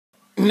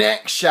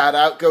Next shout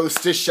out goes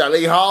to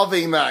Shelley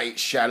Harvey, mate.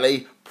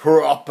 Shelley,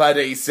 proper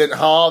decent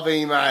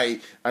Harvey,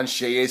 mate. And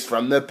she is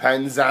from the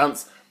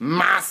Penzance.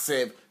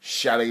 Massive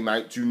Shelley,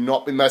 mate. Do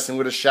not be messing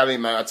with a Shelley,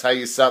 mate. I tell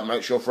you something,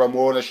 mate. She'll throw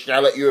more than a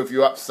shell at you if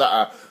you upset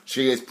her.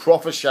 She is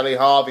proper Shelley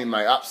Harvey,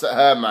 mate. Upset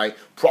her, mate.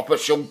 Proper,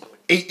 she'll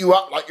eat you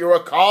up like you're a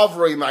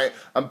carvery, mate,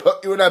 and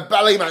put you in her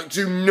belly, mate.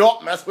 Do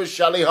not mess with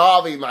Shelley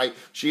Harvey, mate.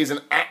 She is an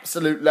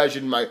absolute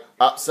legend, mate.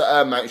 Upset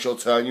her, mate, she'll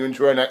turn you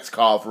into her next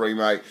carvery,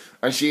 mate.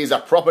 And she is a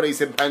proper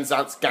decent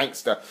Penzance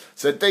gangster.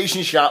 So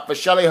decent shout for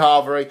Shelley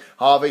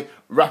Harvey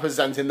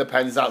representing the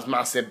Penzance.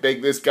 Massive,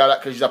 big this girl,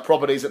 because she's a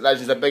proper decent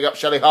legend. So big up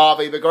Shelley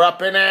Harvey, big her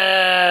up in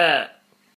it.